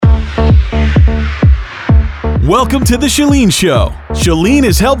Welcome to The Chalene Show. Chalene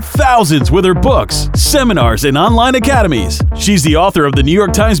has helped thousands with her books, seminars, and online academies. She's the author of the New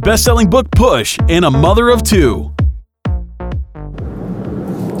York Times bestselling book Push and a mother of two.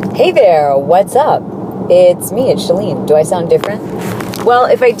 Hey there, what's up? It's me, it's Chalene. Do I sound different? Well,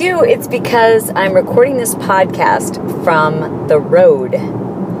 if I do, it's because I'm recording this podcast from the road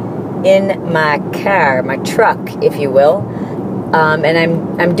in my car, my truck, if you will.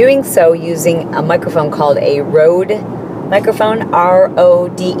 And I'm doing so using a microphone called a Rode microphone,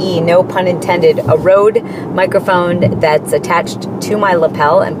 R-O-D-E, no pun intended, a Rode microphone that's attached to my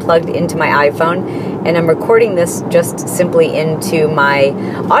lapel and plugged into my iPhone. And I'm recording this just simply into my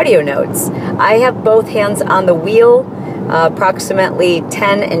audio notes. I have both hands on the wheel, approximately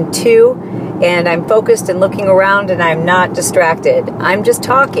 10 and 2. And I'm focused and looking around and I'm not distracted. I'm just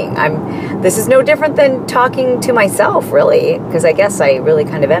talking. This is no different than talking to myself, really, because I guess I really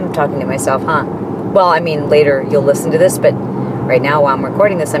kind of am talking to myself, huh? Well, I mean, later you'll listen to this, but right now while I'm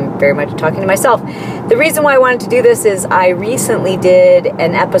recording this, I'm very much talking to myself. The reason why I wanted to do this is I recently did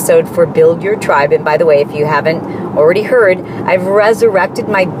an episode for Build Your Tribe. And by the way, if you haven't already heard, I've resurrected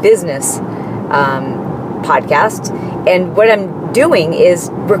my business podcast. And what I'm doing is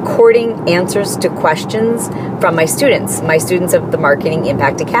recording answers to questions from my students of the Marketing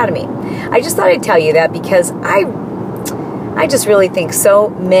Impact Academy. I just thought I'd tell you that because I just really think so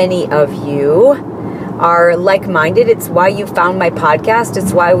many of you are like-minded. It's why you found my podcast.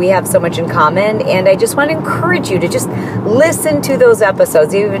 It's why we have so much in common. And I just want to encourage you to just listen to those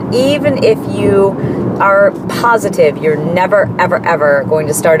episodes, even if you are positive you're never, ever, ever going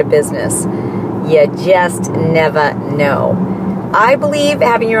to start a business. You just never know. I believe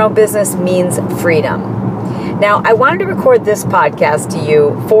having your own business means freedom. Now, I wanted to record this podcast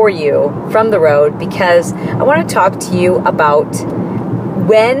for you from the road because I want to talk to you about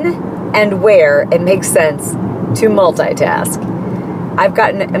when and where it makes sense to multitask. I've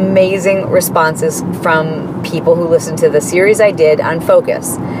gotten amazing responses from people who listened to the series I did on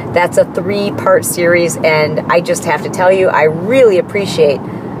focus. That's a 3-part series, and I just have to tell you, I really appreciate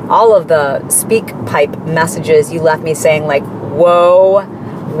all of the speak pipe messages you left me saying like, whoa,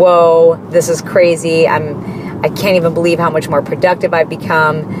 this is crazy. I can't even believe how much more productive I've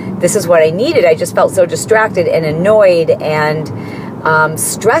become. This is what I needed. I just felt so distracted and annoyed and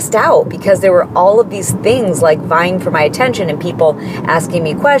stressed out because there were all of these things like vying for my attention and people asking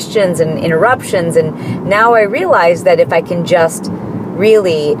me questions and interruptions. And now I realize that if I can just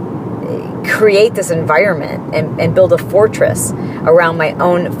really create this environment and build a fortress around my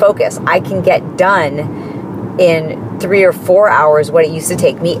own focus, I can get done in 3 or 4 hours what it used to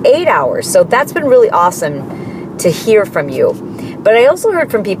take me 8 hours. So that's been really awesome to hear from you. But I also heard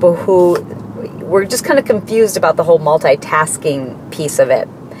from people who were just kind of confused about the whole multitasking piece of it.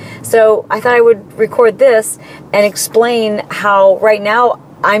 So I thought I would record this and explain how right now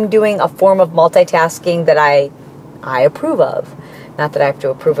I'm doing a form of multitasking that I approve of. Not that I have to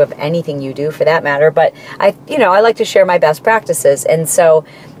approve of anything you do for that matter, but I like to share my best practices. And so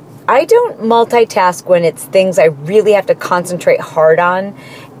I don't multitask when it's things I really have to concentrate hard on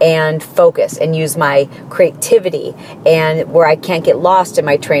and focus and use my creativity and where I can't get lost in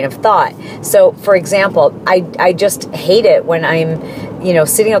my train of thought. So, for example, I just hate it when I'm,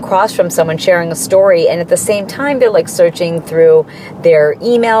 sitting across from someone sharing a story and at the same time they're like searching through their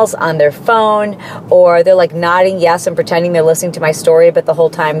emails on their phone, or they're like nodding yes and pretending they're listening to my story, but the whole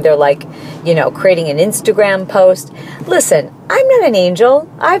time they're like, creating an Instagram post. Listen, I'm not an angel.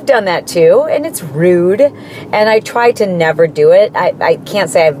 I've done that too, and it's rude, and I try to never do it. I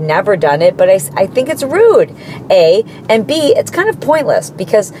can't say I've never done it, but I think it's rude, A, and B, it's kind of pointless,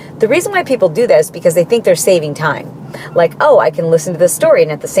 because the reason why people do that is because they think they're saving time. Like, oh, I can listen to this story,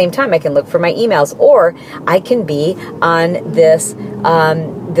 and at the same time I can look for my emails, or I can be on this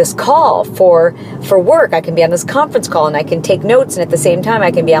call for work. I can be on this conference call, and I can take notes, and at the same time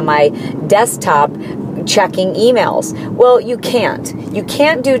I can be on my desktop checking emails. Well, you can't. You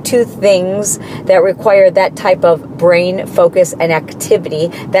can't do two things that require that type of brain focus and activity,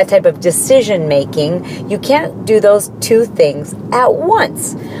 that type of decision making. You can't do those two things at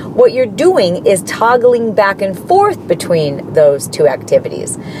once. What you're doing is toggling back and forth between those two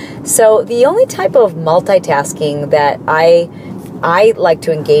activities. So the only type of multitasking that I like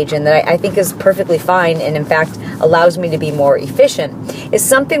to engage in, that I think is perfectly fine and in fact allows me to be more efficient, is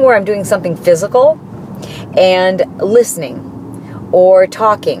something where I'm doing something physical and listening or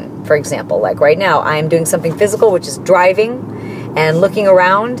talking. For example, like right now, I'm doing something physical, which is driving and looking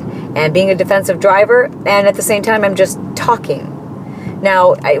around and being a defensive driver, and at the same time, I'm just talking.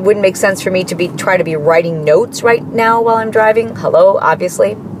 Now, it wouldn't make sense for me to try to be writing notes right now while I'm driving. Hello,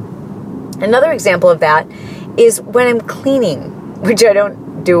 obviously. Another example of that is when I'm cleaning, which I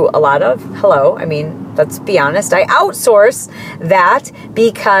don't do a lot of. Hello. I mean, let's be honest. I outsource that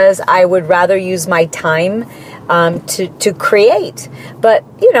because I would rather use my time to create. But,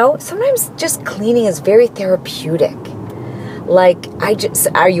 sometimes just cleaning is very therapeutic. Like,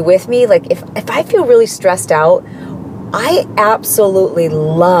 are you with me? Like, if I feel really stressed out, I absolutely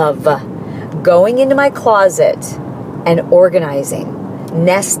love going into my closet and organizing,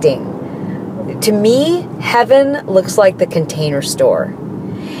 nesting. To me, heaven looks like the Container Store.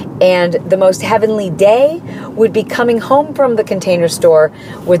 And the most heavenly day would be coming home from the Container Store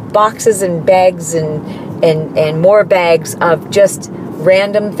with boxes and bags and more bags of just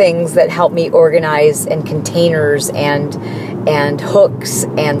random things that help me organize, and containers and hooks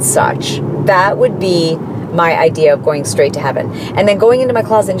and such. That would be my idea of going straight to heaven. And then going into my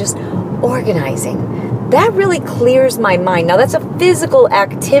closet and just organizing. That really clears my mind. Now, that's a physical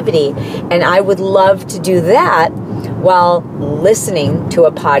activity, and I would love to do that while listening to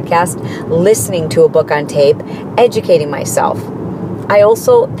a podcast, listening to a book on tape, educating myself. I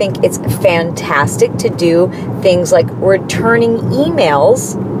also think it's fantastic to do things like returning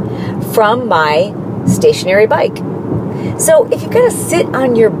emails from my stationary bike. So if you've got to sit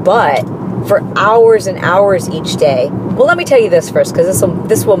on your butt for hours and hours each day, well, let me tell you this first, because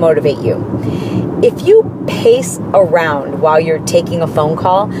this will motivate you. If you pace around while you're taking a phone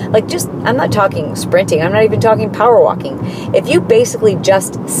call, I'm not talking sprinting, I'm not even talking power walking. If you basically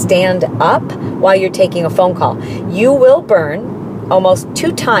just stand up while you're taking a phone call, you will burn almost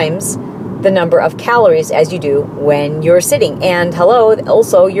 2 times the number of calories as you do when you're sitting. And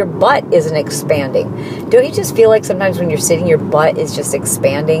also your butt isn't expanding. Don't you just feel like sometimes when you're sitting, your butt is just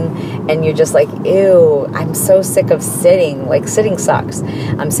expanding and you're just like, ew, I'm so sick of sitting. Like, sitting sucks.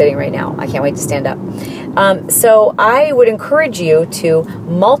 I'm sitting right now. I can't wait to stand up. So I would encourage you to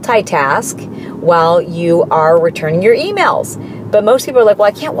multitask while you are returning your emails. But most people are like, well,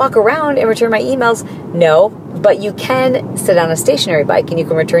 I can't walk around and return my emails. No, but you can sit on a stationary bike and you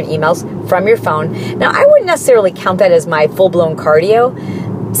can return emails from your phone. Now, I wouldn't necessarily count that as my full-blown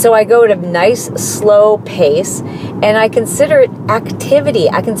cardio. So I go at a nice, slow pace, and I consider it activity.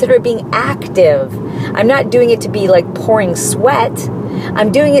 I consider it being active. I'm not doing it to be like pouring sweat.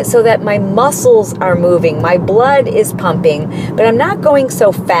 I'm doing it so that my muscles are moving, my blood is pumping, but I'm not going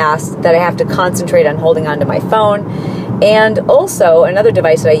so fast that I have to concentrate on holding onto my phone. And also, another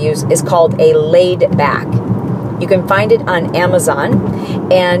device that I use is called a laid back. You can find it on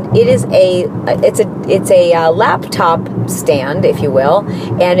Amazon, and it is it's a laptop stand, if you will,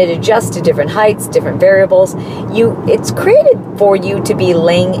 and it adjusts to different heights, different variables. It's created for you to be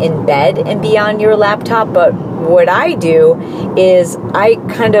laying in bed and be on your laptop, but what I do is I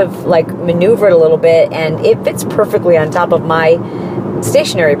kind of like maneuver it a little bit, and it fits perfectly on top of my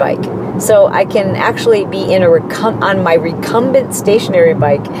stationary bike. So I can actually be on my recumbent stationary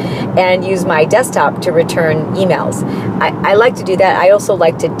bike and use my desktop to return emails. I like to do that. I also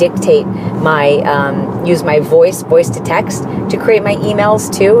like to dictate use my voice to text to create my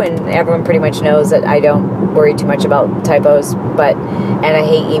emails too. And everyone pretty much knows that I don't worry too much about typos, and I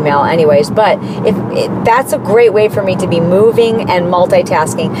hate email anyways. But that's a great way for me to be moving and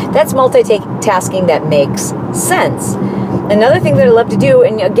multitasking. That's multitasking that makes sense. Another thing that I love to do,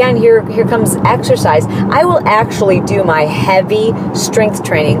 and again, here comes exercise. I will actually do my heavy strength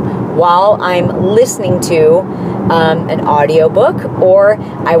training while I'm listening to an audiobook, or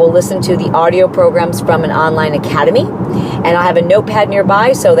I will listen to the audio programs from an online academy, and I'll have a notepad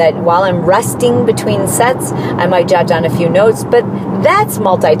nearby so that while I'm resting between sets, I might jot down a few notes, but that's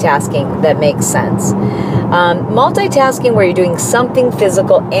multitasking that makes sense. Multitasking where you're doing something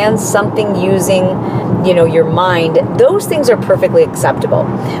physical and something using, your mind, those things are perfectly acceptable.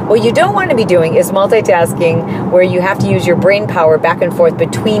 What you don't want to be doing is multitasking where you have to use your brain power back and forth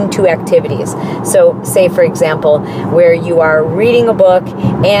between 2 activities. So say, for example, where you are reading a book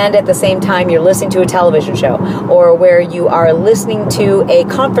and at the same time you're listening to a television show, or where you are listening to a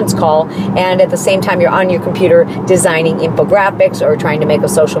conference call and at the same time you're on your computer designing infographics or trying to make a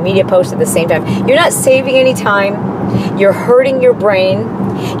social media post at the same time. You're not saving any time. You're hurting your brain.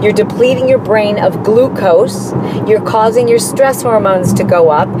 You're depleting your brain of glucose. You're causing your stress hormones to go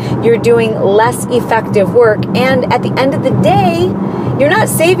up. You're doing less effective work. And at the end of the day, you're not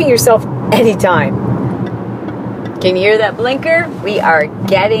saving yourself any time. Can you hear that blinker? We are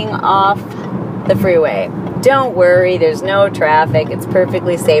getting off the freeway. Don't worry, there's no traffic. It's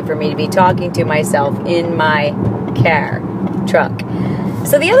perfectly safe for me to be talking to myself in my truck.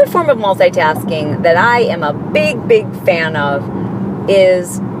 So the other form of multitasking that I am a big fan of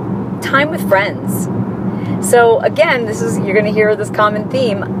is time with friends. So again, you're going to hear this common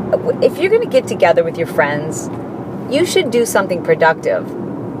theme. If you're going to get together with your friends, you should do something productive.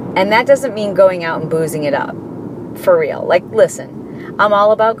 And that doesn't mean going out and boozing it up. For real. Like, listen, I'm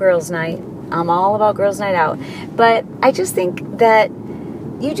all about girls' night. I'm all about girls' night out. But I just think that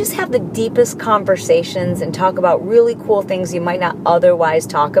you just have the deepest conversations and talk about really cool things you might not otherwise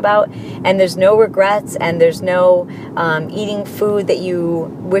talk about. And there's no regrets, and there's no eating food that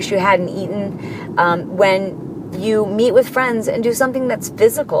you wish you hadn't eaten. When you meet with friends and do something that's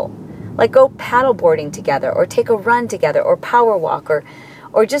physical, like go paddleboarding together, or take a run together, or power walk,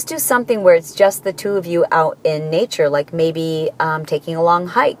 or just do something where it's just the two of you out in nature, like maybe taking a long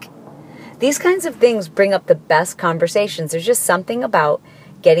hike. These kinds of things bring up the best conversations. There's just something about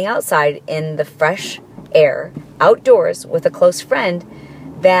getting outside in the fresh air, outdoors with a close friend,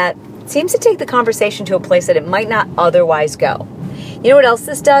 that seems to take the conversation to a place that it might not otherwise go. You know what else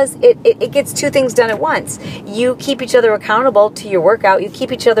this does? It gets two things done at once. You keep each other accountable to your workout. You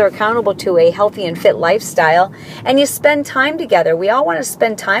keep each other accountable to a healthy and fit lifestyle. And you spend time together. We all want to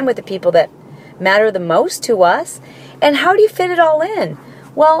spend time with the people that matter the most to us. And how do you fit it all in?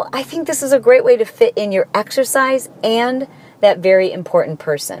 Well, I think this is a great way to fit in your exercise and that very important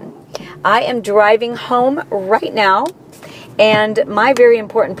person. I am driving home right now, and my very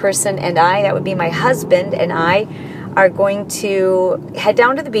important person and I, that would be my husband and I, are going to head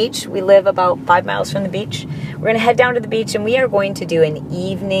down to the beach. We live about 5 miles from the beach. We're going to head down to the beach, and we are going to do an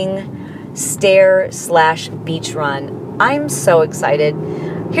evening stair/beach run. I'm so excited.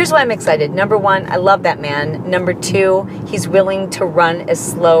 Here's why I'm excited. Number one, I love that man. Number two, he's willing to run as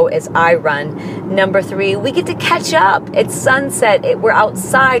slow as I run. Number three, we get to catch up. It's sunset. We're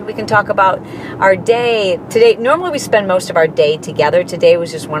outside. We can talk about our day. Today, normally we spend most of our day together. Today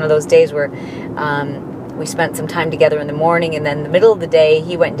was just one of those days where we spent some time together in the morning, and then in the middle of the day,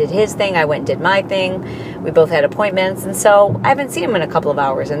 he went and did his thing. I went and did my thing. We both had appointments, and so I haven't seen him in a couple of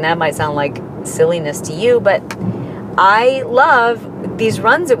hours, and that might sound like silliness to you, but I love these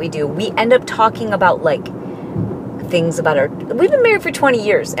runs that we do. We end up talking about like things about we've been married for 20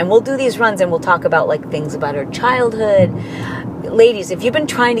 years, and we'll do these runs and we'll talk about like things about our childhood. Ladies, if you've been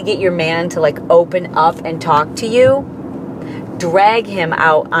trying to get your man to like open up and talk to you, drag him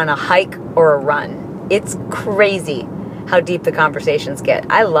out on a hike or a run. It's crazy how deep the conversations get.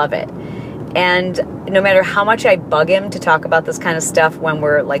 I love it. And no matter how much I bug him to talk about this kind of stuff when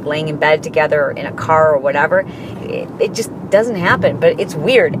we're like laying in bed together or in a car or whatever, it just doesn't happen. But it's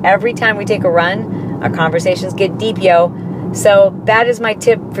weird. Every time we take a run, our conversations get deep, yo. So that is my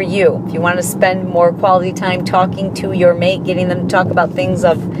tip for you. If you want to spend more quality time talking to your mate, getting them to talk about things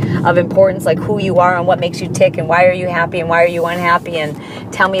of importance, like who you are and what makes you tick and why are you happy and why are you unhappy, and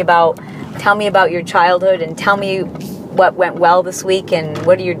tell me about your childhood, and tell me what went well this week and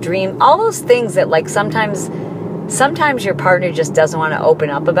what are your dreams, all those things that like sometimes your partner just doesn't want to open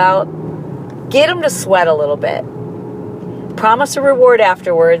up about. Get them to sweat a little bit. Promise a reward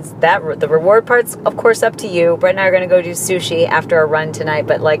afterwards. The reward part's of course up to you. Brett and I are going to go do sushi after our run tonight,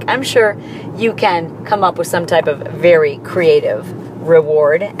 but like I'm sure you can come up with some type of very creative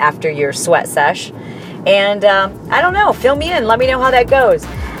reward after your sweat sesh. And I don't know, fill me in, let me know how that goes.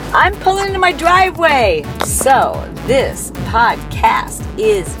 I'm pulling into my driveway. So this podcast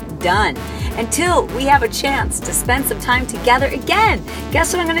is done. Until we have a chance to spend some time together again,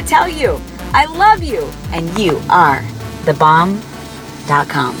 guess what I'm going to tell you? I love you, and you are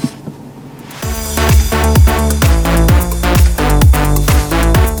thebomb.com.